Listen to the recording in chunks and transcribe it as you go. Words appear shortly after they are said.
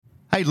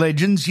Hey,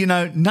 legends, you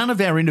know, none of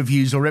our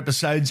interviews or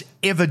episodes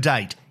ever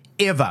date.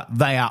 Ever.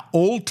 They are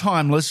all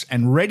timeless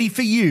and ready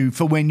for you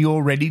for when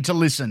you're ready to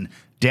listen.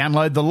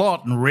 Download the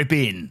lot and rip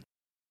in.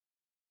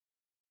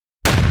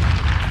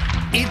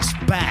 It's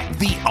back,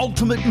 the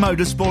ultimate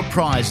motorsport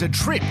prize, a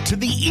trip to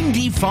the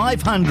Indy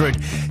 500.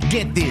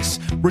 Get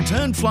this,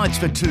 return flights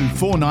for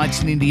 4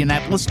 nights in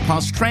Indianapolis,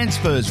 plus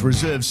transfers,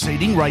 reserved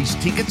seating, race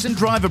tickets and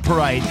driver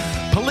parade.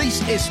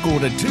 Police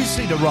escort, a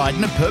 2-seater ride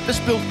and a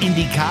purpose-built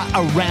Indy car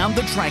around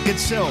the track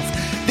itself.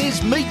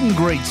 There's meet and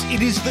greets.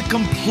 It is the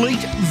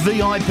complete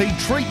VIP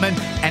treatment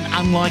and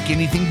unlike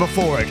anything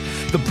before it.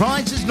 The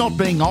prize is not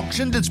being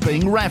auctioned, it's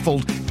being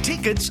raffled.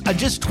 Tickets are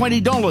just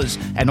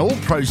 $20 and all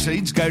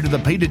proceeds go to the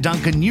Peter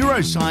Duncan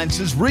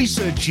Neurosciences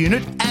Research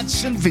Unit at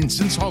St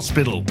Vincent's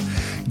Hospital.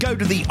 Go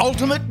to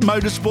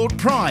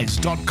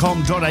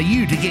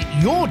theultimatemotorsportprize.com.au to get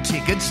your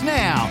tickets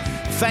now.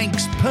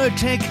 Thanks,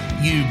 Pertec,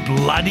 you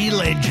bloody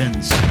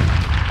legends.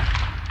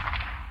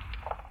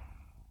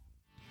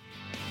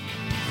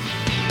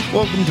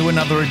 Welcome to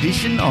another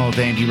edition of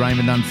Andy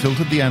Raymond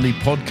Unfiltered, the only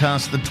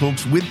podcast that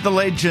talks with the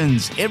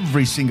legends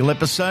every single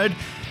episode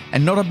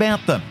and not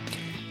about them.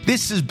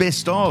 This is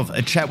Best Of,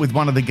 a chat with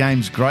one of the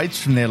game's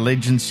greats from their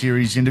Legends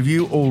series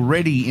interview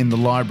already in the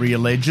Library of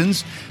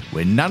Legends,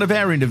 where none of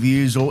our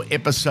interviews or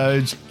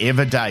episodes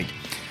ever date.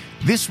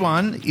 This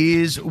one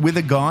is with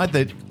a guy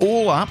that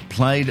all up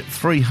played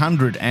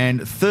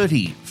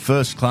 330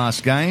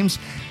 first-class games.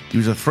 He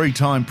was a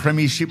 3-time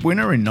premiership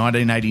winner in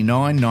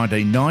 1989,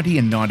 1990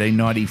 and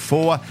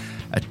 1994.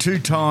 A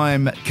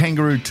 2-time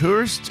Kangaroo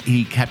tourist.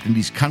 He captained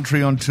his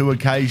country on 2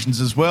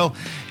 occasions as well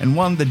and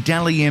won the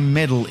Daley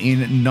medal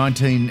in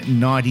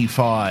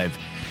 1995.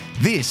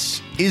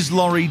 This is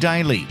Laurie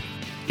Daley.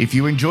 If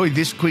you enjoyed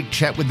this quick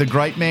chat with the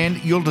great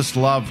man, you'll just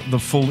love the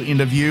full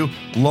interview.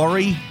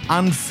 Laurie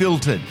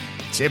Unfiltered.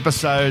 It's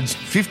episodes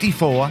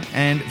 54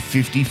 and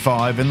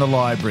 55 in the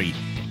library.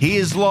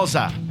 Here's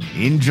Lozza.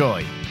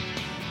 Enjoy.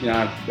 You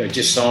know, they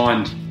just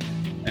signed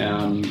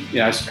a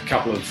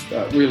couple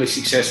of really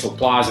successful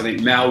players. I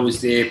think Mal was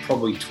there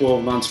probably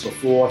 12 months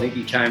before. I think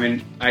he came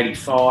in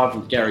 85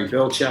 with Gary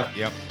Belcher.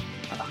 Yep.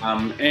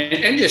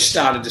 And just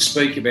started to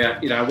speak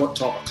about, what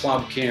type of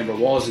club Canberra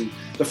was. And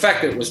the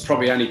fact that it was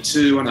probably only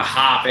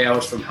 2.5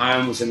 hours from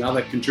home was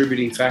another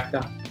contributing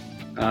factor.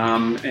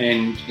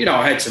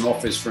 I had some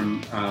offers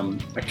from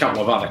a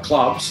couple of other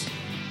clubs.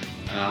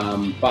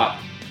 But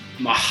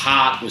my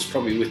heart was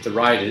probably with the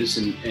Raiders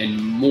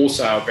and more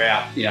so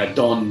about,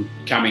 Don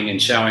coming and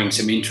showing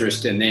some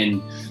interest and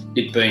then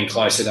it being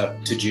closer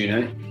to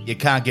June. You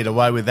can't get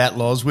away with that,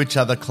 Loz. Which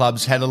other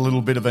clubs had a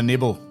little bit of a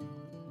nibble?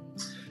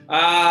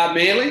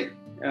 Manly.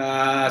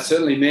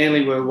 Certainly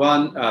Manly were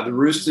one. The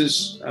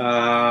Roosters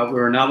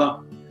were another.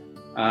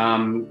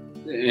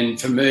 And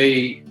for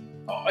me,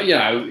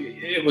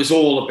 it was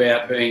all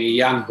about being a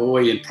young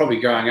boy and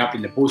probably growing up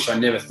in the bush. I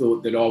never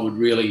thought that I would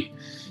really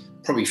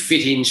probably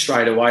fit in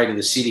straight away to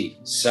the city.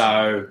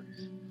 So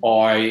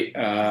I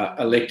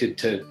elected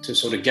to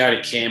sort of go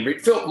to Canberra.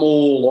 It felt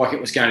more like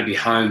it was going to be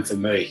home for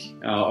me.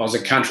 I was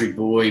a country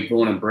boy,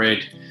 born and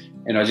bred,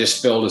 and I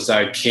just felt as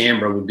though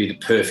Canberra would be the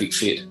perfect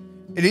fit.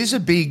 It is a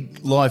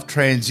big life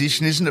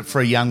transition, isn't it, for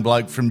a young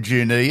bloke from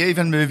Junee,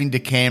 even moving to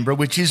Canberra,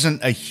 which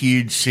isn't a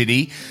huge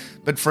city.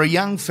 But for a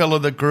young fella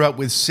that grew up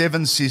with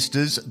 7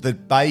 sisters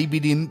that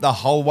babied him the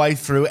whole way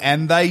through,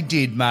 and they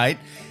did, mate,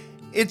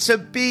 it's a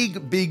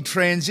big, big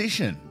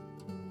transition.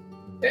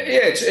 Yeah,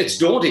 it's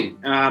daunting.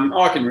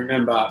 I can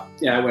remember,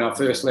 when I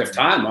first left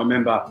home, I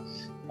remember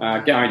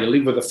going to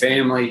live with a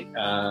family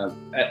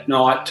at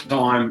night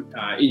time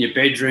in your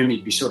bedroom.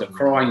 You'd be sort of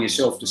crying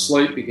yourself to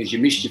sleep because you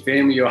missed your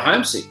family, you were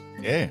homesick.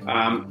 Yeah.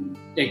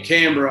 In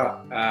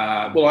Canberra,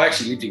 I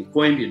actually lived in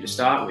Queanbeyan to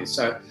start with.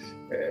 So,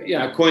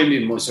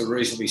 Queanbeyan was a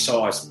reasonably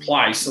sized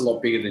place, a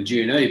lot bigger than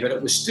Junee, but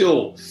it was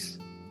still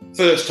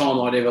first time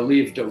I'd ever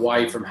lived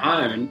away from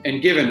home. And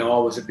given I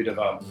was a bit of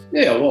I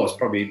was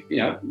probably,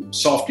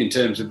 soft in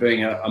terms of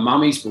being a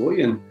mummy's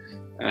boy and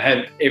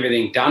had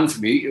everything done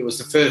for me. It was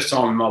the first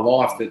time in my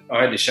life that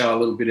I had to show a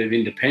little bit of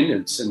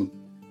independence and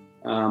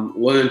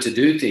learn to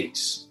do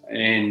things.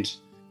 And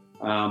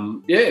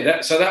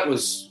that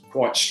was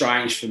quite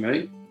strange for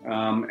me.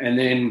 And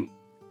then,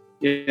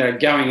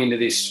 going into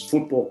this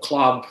football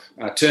club,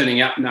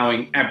 turning up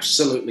knowing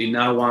absolutely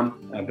no one,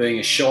 being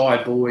a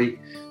shy boy,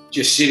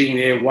 just sitting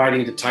there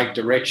waiting to take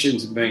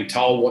directions and being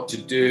told what to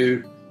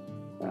do,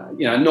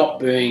 not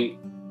being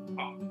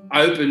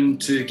open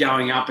to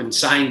going up and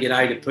saying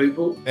g'day to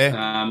people,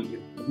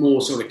 more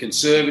sort of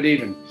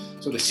conservative and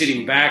sort of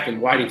sitting back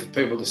and waiting for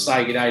people to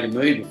say g'day to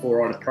me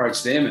before I'd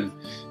approach them. And,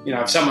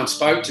 if someone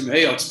spoke to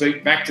me, I'd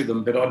speak back to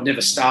them, but I'd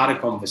never start a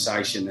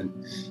conversation. And,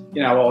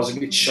 I was a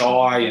bit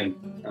shy and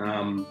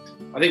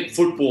I think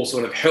football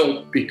sort of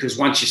helped because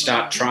once you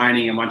start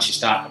training and once you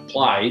start to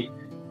play,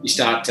 you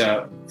start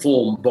to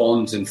form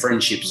bonds and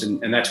friendships,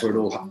 and that's where it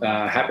all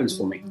happens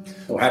for me,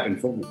 or happened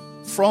for me.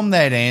 From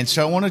that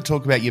answer, I want to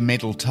talk about your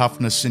mental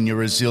toughness and your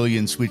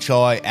resilience, which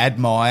I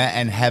admire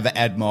and have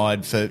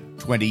admired for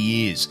 20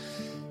 years.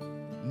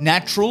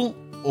 Natural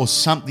or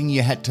something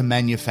you had to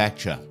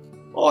manufacture?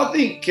 I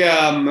think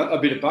a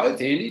bit of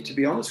both, Andy, to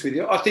be honest with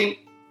you. I think,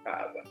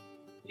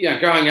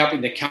 growing up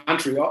in the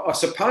country, I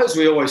suppose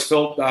we always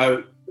felt,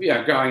 though,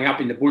 growing up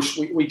in the bush,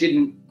 we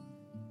didn't,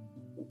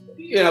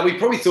 we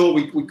probably thought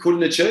we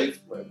couldn't achieve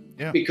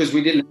because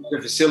we didn't have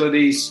the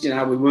facilities.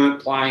 We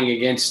weren't playing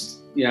against,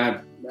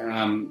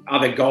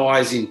 other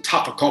guys in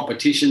tougher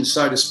competitions,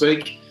 so to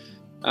speak.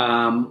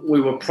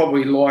 We were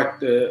probably like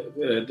the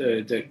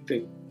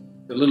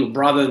little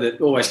brother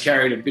that always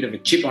carried a bit of a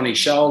chip on his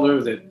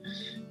shoulder that,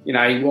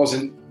 he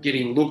wasn't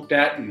getting looked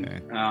at. And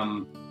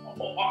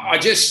I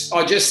just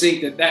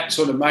think that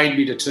sort of made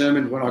me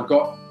determined when I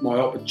got my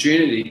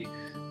opportunity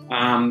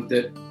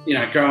that,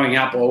 growing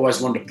up, I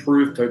always wanted to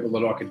prove people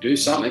that I could do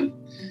something.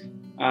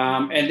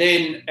 And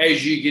then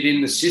as you get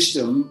in the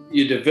system,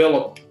 you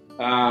develop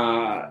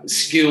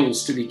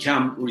skills to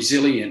become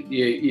resilient.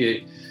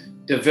 You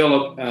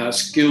develop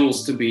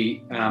skills to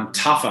be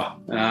tougher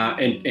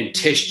and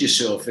test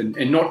yourself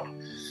and not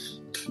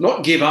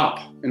give up.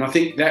 And I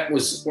think that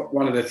was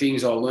one of the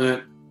things I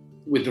learnt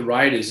with the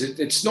Raiders.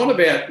 It's not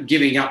about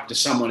giving up to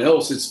someone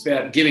else. It's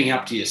about giving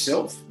up to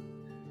yourself.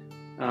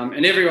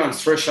 And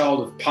everyone's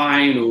threshold of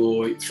pain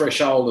or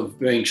threshold of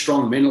being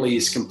strong mentally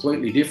is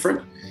completely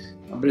different.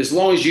 But as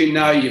long as you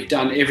know you've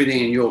done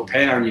everything in your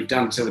power and you've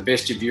done it to the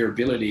best of your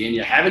ability and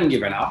you haven't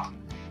given up,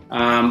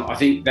 I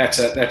think that's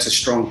a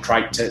strong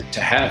trait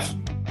to have.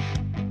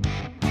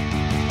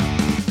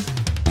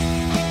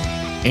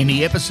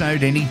 Any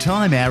episode,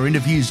 anytime. Our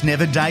interviews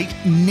never date,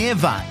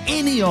 never,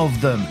 any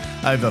of them.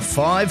 Over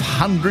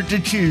 500 to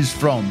choose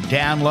from.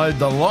 Download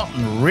the lot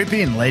and rip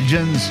in,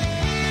 legends.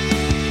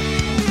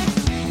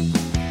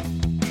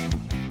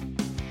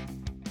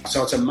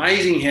 So it's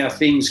amazing how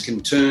things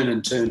can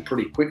turn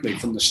pretty quickly.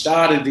 From the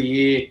start of the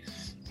year,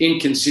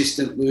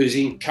 inconsistent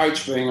losing,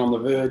 coach being on the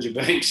verge of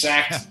being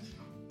sacked,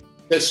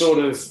 to sort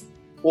of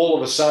all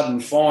of a sudden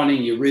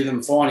finding your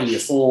rhythm, finding your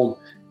form,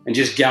 and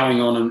just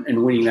going on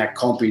and winning that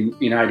comp in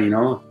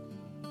 89.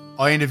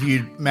 I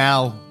interviewed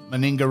Mal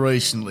Meninga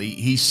recently.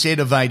 He said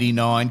of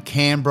 89,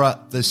 Canberra,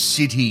 the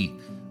city,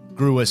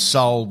 grew a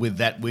soul with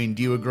that win.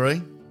 Do you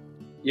agree?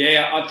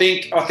 Yeah, I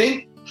think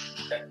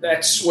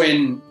that's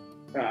when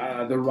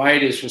the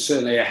Raiders were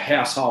certainly a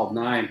household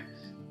name.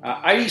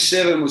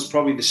 87 was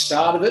probably the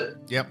start of it,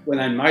 when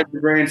they made the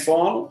grand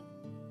final.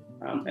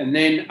 And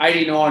then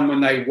 89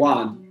 when they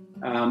won,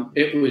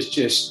 it was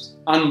just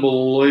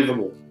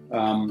unbelievable.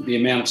 The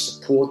amount of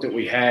support that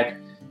we had.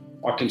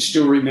 I can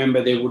still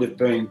remember there would have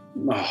been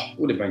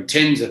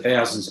tens of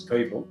thousands of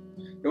people.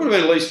 There would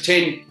have been at least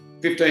 10,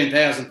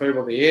 15,000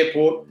 people at the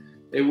airport.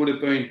 There would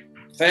have been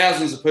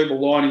thousands of people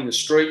lining the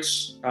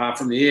streets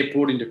from the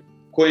airport into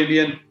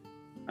Queanbeyan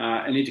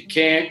and into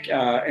camp,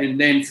 and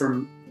then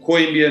from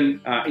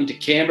Queanbeyan into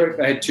Canberra.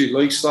 They had 2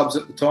 league clubs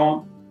at the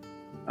time.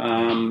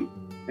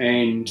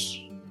 And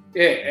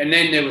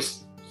then there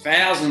was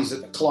thousands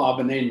at the club,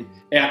 and then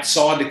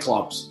outside the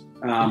clubs.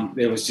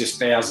 There was just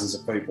thousands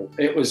of people.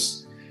 It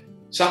was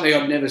something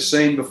I'd never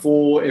seen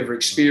before, ever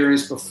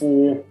experienced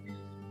before.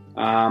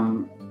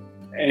 And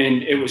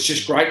it was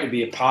just great to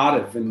be a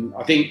part of. And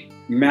I think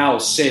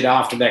Mal said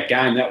after that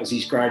game that was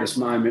his greatest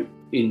moment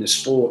in the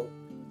sport.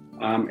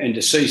 And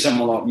to see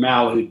someone like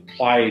Mal, who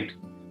played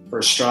for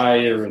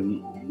Australia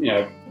and,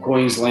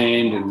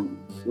 Queensland and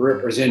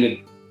represented,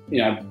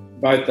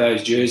 both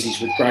those jerseys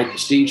with great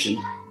distinction,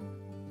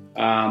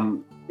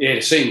 to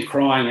see him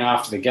crying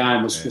after the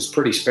game was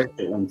pretty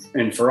special.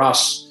 And for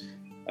us,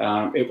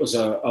 it was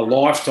a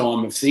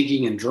lifetime of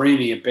thinking and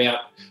dreaming about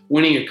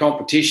winning a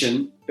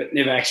competition, but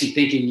never actually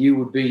thinking you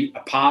would be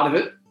a part of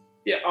it.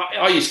 Yeah,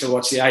 I used to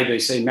watch the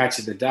ABC Match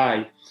of the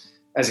Day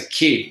as a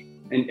kid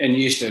and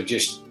used to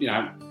just,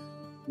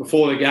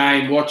 before the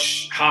game,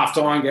 watch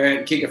half-time, go out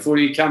and kick a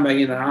footy, come back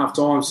in at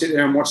half-time, sit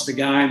there and watch the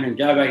game and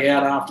go back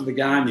out after the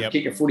game and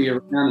kick a footy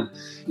around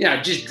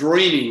and, just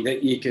dreaming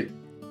that you could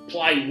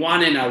play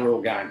one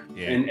NRL game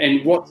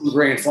and watch the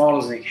grand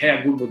finals and think,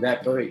 how good would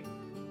that be?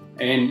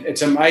 And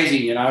it's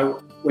amazing,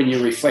 when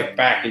you reflect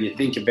back and you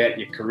think about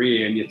your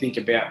career and you think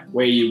about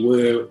where you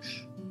were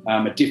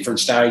at different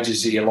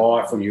stages of your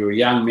life when you were a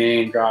young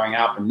man growing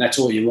up, and that's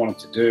all you wanted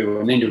to do,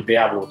 and then to be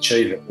able to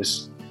achieve it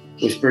was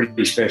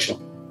pretty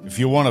special. If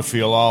you want to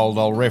feel old,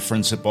 I'll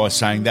reference it by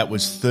saying that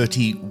was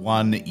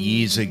 31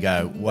 years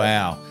ago.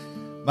 Wow.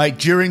 Mate,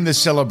 during the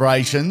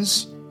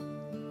celebrations,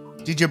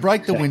 did you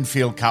break the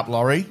Winfield Cup,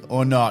 Laurie,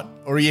 or not?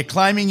 Or are you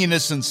claiming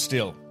innocence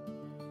still?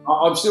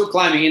 I'm still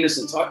claiming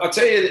innocence. I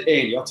tell you,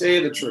 Andy, I'll tell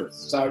you the truth.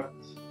 So,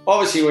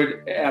 obviously,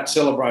 we're out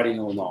celebrating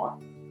all night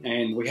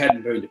and we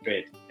hadn't been to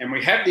bed. And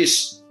we have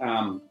this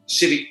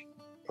civic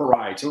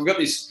parade. So, we've got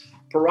this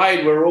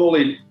parade. We're all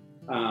in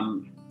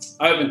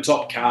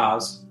open-top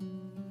cars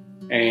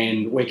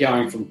and we're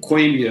going from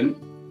Queanbeyan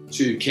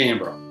to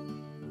Canberra.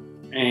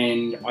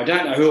 And I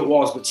don't know who it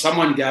was, but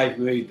someone gave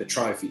me the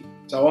trophy.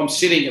 So I'm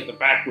sitting at the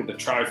back with the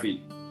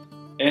trophy,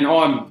 and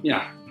I'm,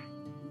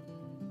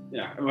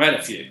 I've had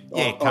a few.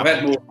 I've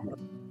had more.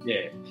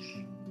 Yeah.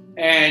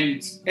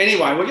 And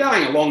anyway, we're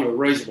going along at a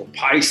reasonable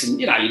pace, and,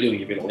 you're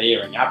doing a bit of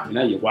layering up,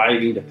 you're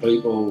waving to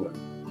people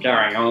and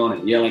carrying on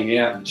and yelling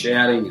out and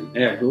shouting and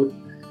how good.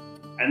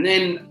 And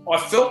then I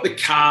felt the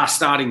car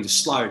starting to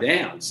slow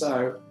down.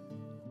 So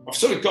I've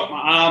sort of got my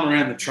arm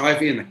around the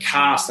trophy and the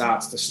car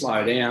starts to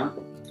slow down.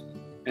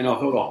 And I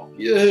thought, oh,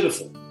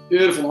 beautiful,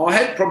 beautiful. I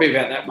had probably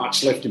about that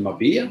much left in my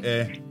beer.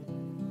 Yeah.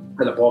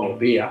 Had a bottle of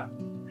beer.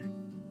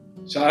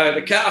 So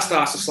the car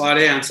starts to slow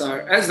down. So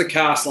as the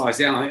car slows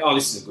down, I think, oh,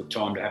 this is a good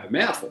time to have a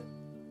mouthful.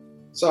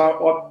 So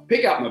I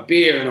pick up my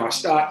beer and I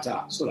start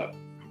to sort of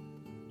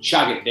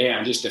chug it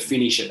down just to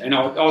finish it. And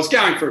I was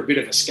going for a bit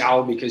of a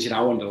scull because, I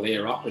wanted to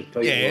layer up with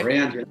people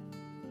around.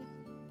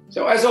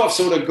 So as I've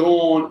sort of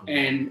gone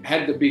and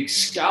had the big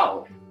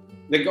scull,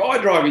 the guy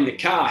driving the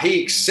car,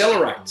 he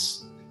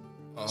accelerates.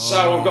 Oh.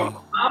 So I've got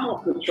my arm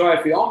off the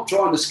trophy. I'm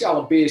trying to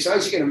scull a beer. So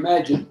as you can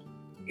imagine,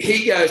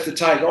 he goes to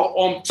take off.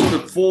 I'm sort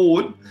of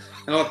forward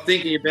and I'm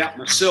thinking about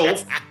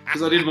myself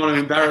because I didn't want to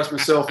embarrass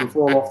myself and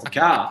fall off the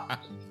car.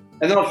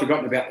 And then I've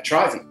forgotten about the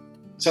trophy.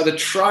 So the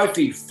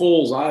trophy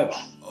falls over.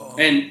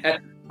 And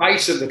at the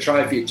base of the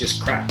trophy, it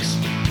just cracks.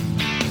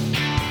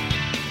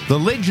 The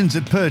legends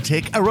at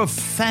Pertec are a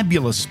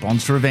fabulous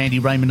sponsor of Andy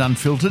Raymond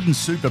Unfiltered and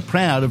super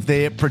proud of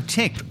their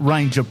Protect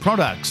range of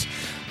products.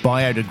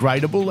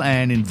 Biodegradable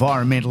and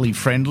environmentally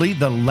friendly,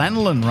 the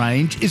lanolin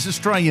range is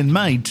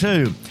Australian-made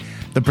too.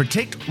 The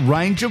Protect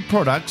range of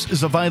products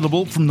is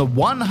available from the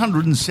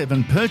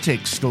 107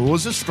 Pertec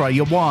stores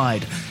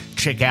Australia-wide.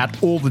 Check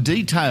out all the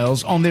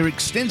details on their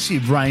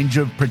extensive range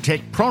of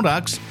Protect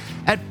products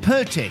at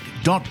pertec.com.au.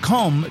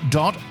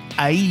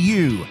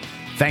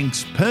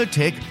 Thanks,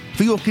 Pertec,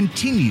 for your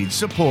continued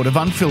support of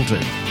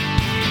Unfiltered.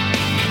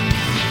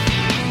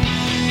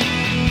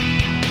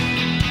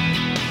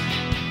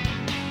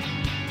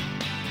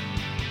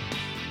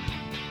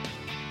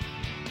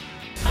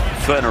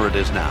 Ferner it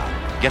is now.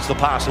 Gets the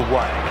pass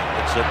away.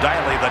 It's a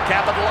Daley that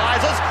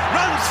capitalises,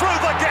 runs through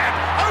the gap,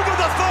 over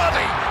the 30.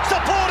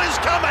 Support is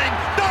coming.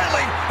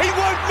 Daley, he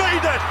won't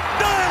need it.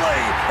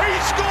 Daley, he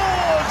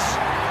scores.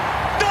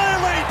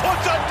 Daley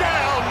puts it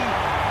down.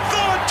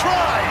 Third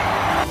try.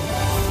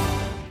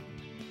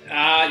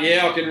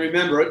 Yeah, I can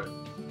remember it.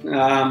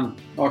 I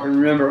can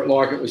remember it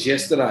like it was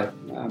yesterday.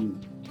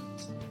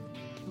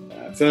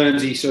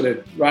 Fernsey sort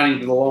of running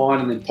to the line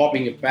and then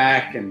popping it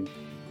back and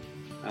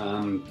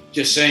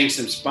just seeing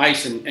some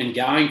space and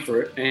going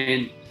for it.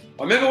 And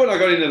I remember when I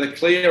got into the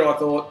clear, I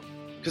thought,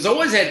 because I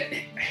always had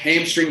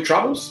hamstring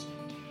troubles,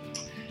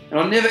 and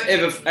I never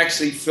ever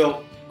actually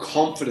felt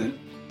confident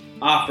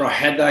after I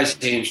had those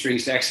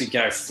hamstrings to actually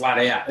go flat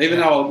out. Even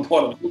though I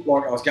might have looked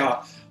like I was going,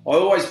 I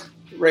always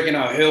reckon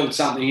I held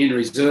something in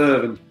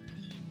reserve.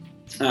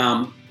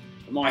 And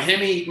my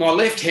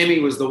left hemi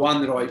was the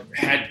one that I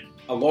had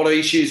a lot of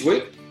issues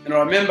with. And I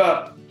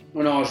remember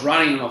when I was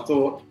running and I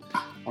thought,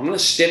 I'm going to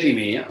step him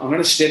here. I'm going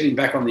to step him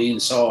back on the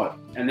inside.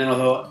 And then I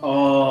thought,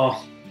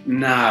 oh,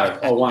 no,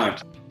 I won't.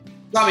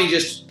 Something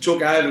just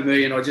took over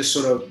me and I just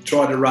sort of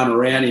tried to run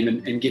around him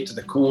and get to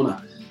the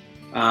corner.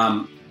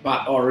 But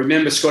I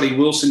remember Scotty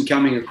Wilson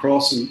coming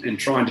across and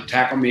trying to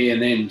tackle me and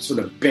then sort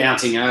of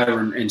bouncing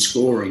over and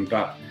scoring.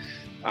 But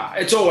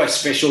it's always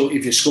special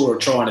if you score a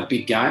try in a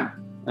big game.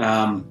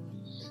 And,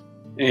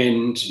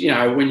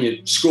 when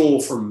you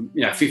score from,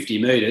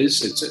 50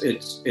 metres,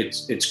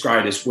 it's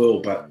great as well.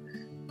 But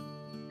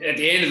at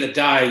the end of the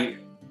day,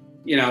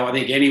 I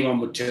think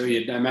anyone would tell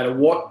you, no matter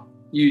what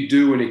you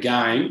do in a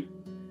game,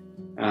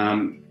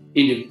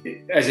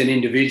 as an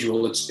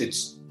individual,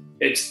 it's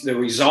the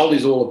result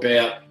is all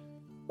about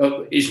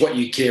is what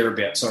you care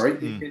about. Sorry,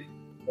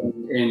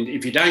 and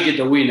if you don't get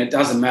the win, it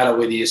doesn't matter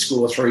whether you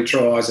score 3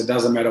 tries. It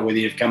doesn't matter whether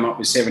you've come up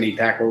with 70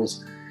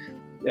 tackles.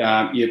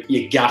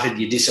 You're gutted.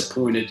 You're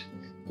disappointed.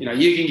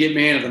 You can get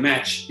man of the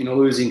match in a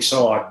losing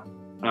side,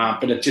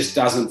 but it just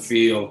doesn't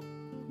feel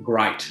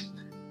great.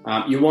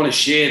 You want to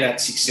share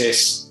that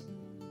success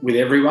with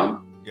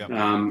everyone. Yep.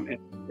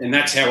 And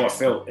that's how I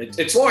felt.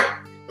 It's like,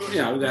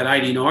 that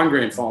 89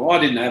 grand final. I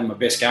didn't have my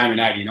best game in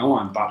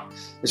 89, but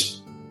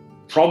it's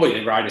probably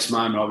the greatest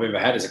moment I've ever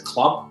had as a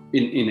club,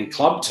 in a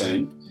club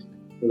team.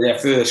 With our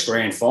first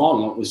grand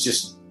final, it was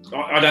just,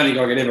 I don't think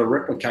I could ever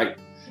replicate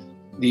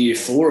the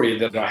euphoria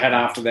that I had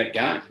after that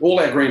game. All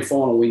our grand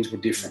final wins were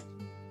different.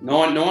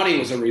 90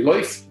 was a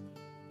relief.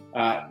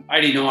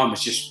 89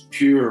 was just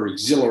pure,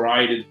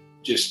 exhilarated,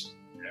 just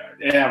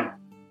how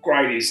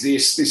great is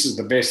this? This is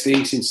the best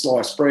thing since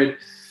sliced bread.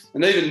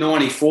 And even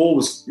 94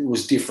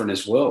 was different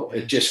as well.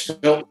 It just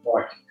felt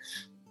like,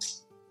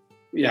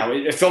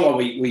 it felt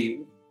like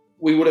we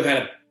would have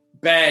had a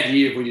bad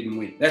year if we didn't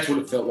win. That's what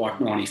it felt like,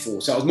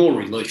 94. So it was more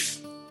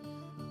relief.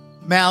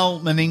 Mal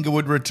Meninga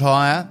would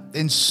retire,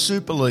 then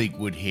Super League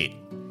would hit.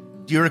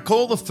 Do you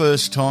recall the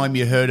first time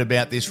you heard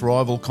about this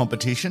rival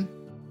competition?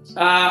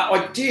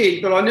 I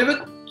did, but I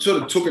never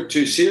sort of took it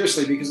too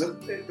seriously because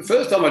the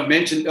first time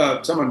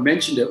someone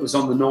mentioned it was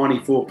on the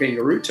 94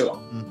 Kangaroo Tour.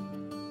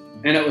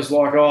 And it was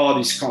like,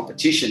 this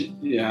competition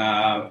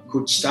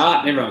could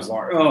start. And everyone was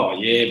like, oh,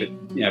 yeah, but,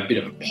 a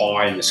bit of a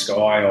pie in the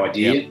sky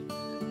idea. Yep.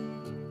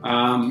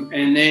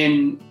 and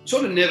then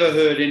sort of never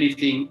heard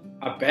anything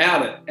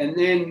about it. And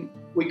then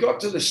we got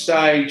to the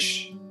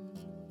stage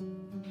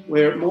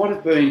where it might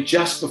have been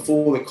just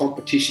before the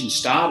competition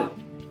started.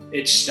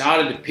 It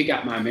started to pick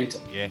up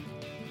momentum. Yeah.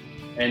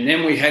 And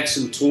then we had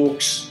some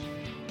talks,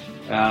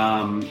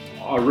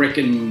 I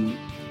reckon,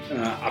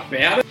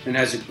 about it and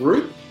as a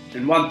group.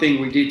 And one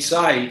thing we did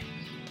say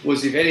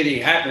was if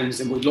anything happens,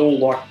 then we'd all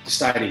like to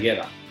stay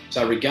together.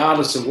 So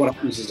regardless of what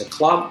happens as a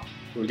club,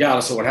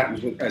 regardless of what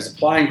happens as a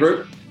playing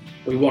group,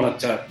 we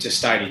wanted to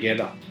stay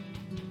together.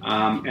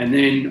 And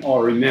then I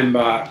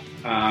remember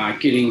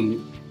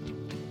getting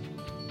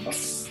a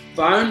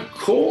phone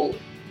call.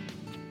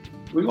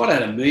 We might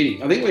have had a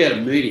meeting. I think we had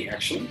a meeting,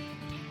 actually.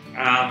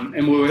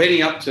 And we were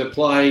heading up to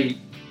play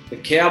the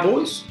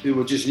Cowboys, who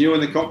were just new in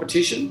the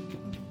competition.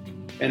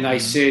 And they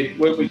said,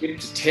 when we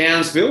get to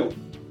Townsville,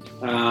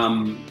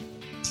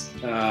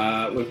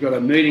 we've got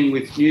a meeting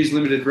with News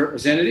Limited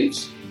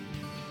representatives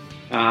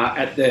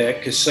at the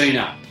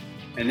casino.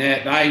 And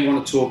they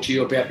want to talk to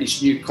you about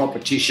this new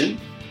competition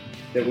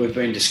that we've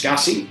been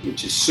discussing,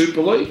 which is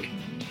Super League.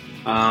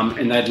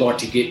 And they'd like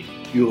to get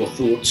your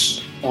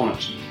thoughts on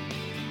it.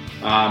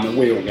 And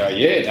we all go,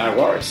 yeah, no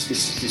worries.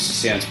 This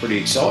sounds pretty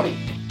exciting.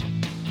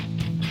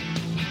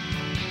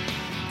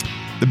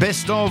 The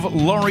best of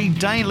Laurie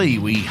Daley.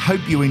 We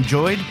hope you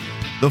enjoyed.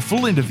 The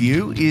full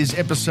interview is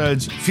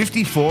episodes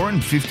 54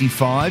 and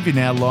 55 in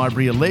our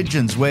Library of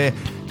Legends, where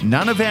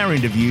none of our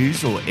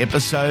interviews or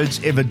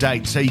episodes ever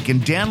date. So you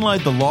can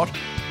download the lot,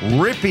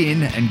 rip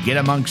in and get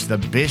amongst the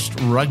best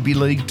rugby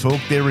league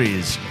talk there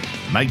is.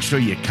 Make sure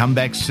you come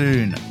back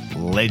soon,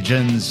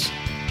 legends.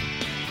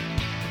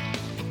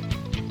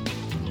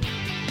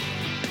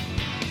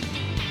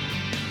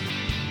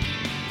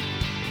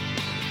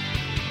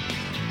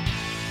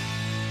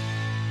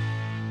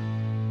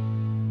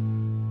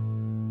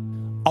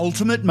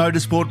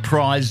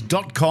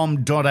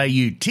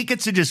 ultimatemotorsportprize.com.au.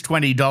 Tickets are just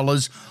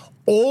 $20.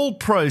 All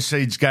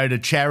proceeds go to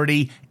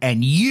charity,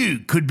 and you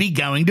could be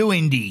going to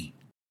Indy.